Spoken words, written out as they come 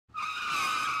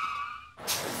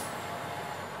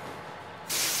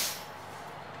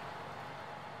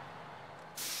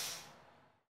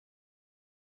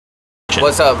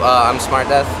What's up? I'm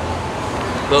smrtdeath.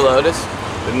 Lil Lotus.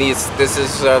 And this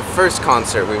is the first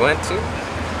concert we went to.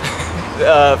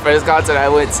 The first concert I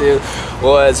went to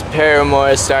was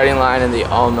Paramore's Starting Line in the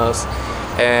Almost,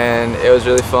 and it was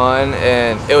really fun.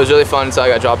 And it was really fun until I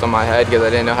got dropped on my head because I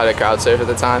didn't know how to crowd surf at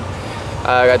the time.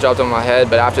 I got dropped on my head,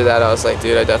 but after that I was like,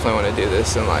 dude, I definitely want to do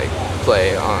this and like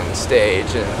play on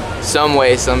stage in some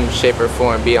way, some shape or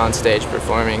form, be on stage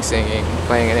performing, singing,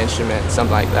 playing an instrument,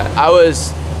 something like that.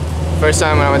 First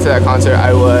time when I went to that concert,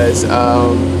 I was,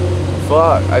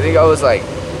 I think I was like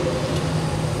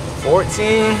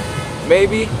 14,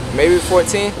 maybe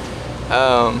 14.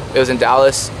 It was in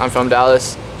Dallas. I'm from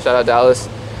Dallas. Shout out Dallas.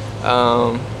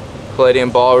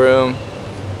 Palladium Ballroom.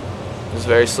 It was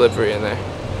very slippery in there.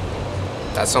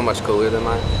 That's so much cooler than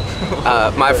mine.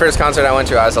 My first concert I went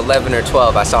to, I was 11 or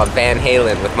 12. I saw Van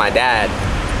Halen with my dad,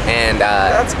 and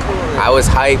That's cool. I was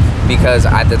hyped because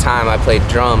at the time I played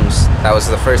drums. That was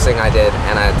the first thing I did,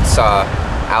 and I saw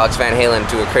Alex Van Halen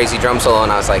do a crazy drum solo,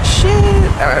 and I was like, shit!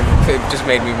 It just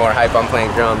made me more hype on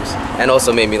playing drums, and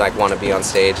also made me like want to be on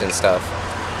stage and stuff.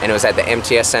 And it was at the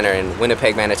MTS Center in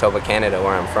Winnipeg, Manitoba, Canada,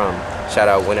 where I'm from. Shout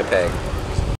out Winnipeg.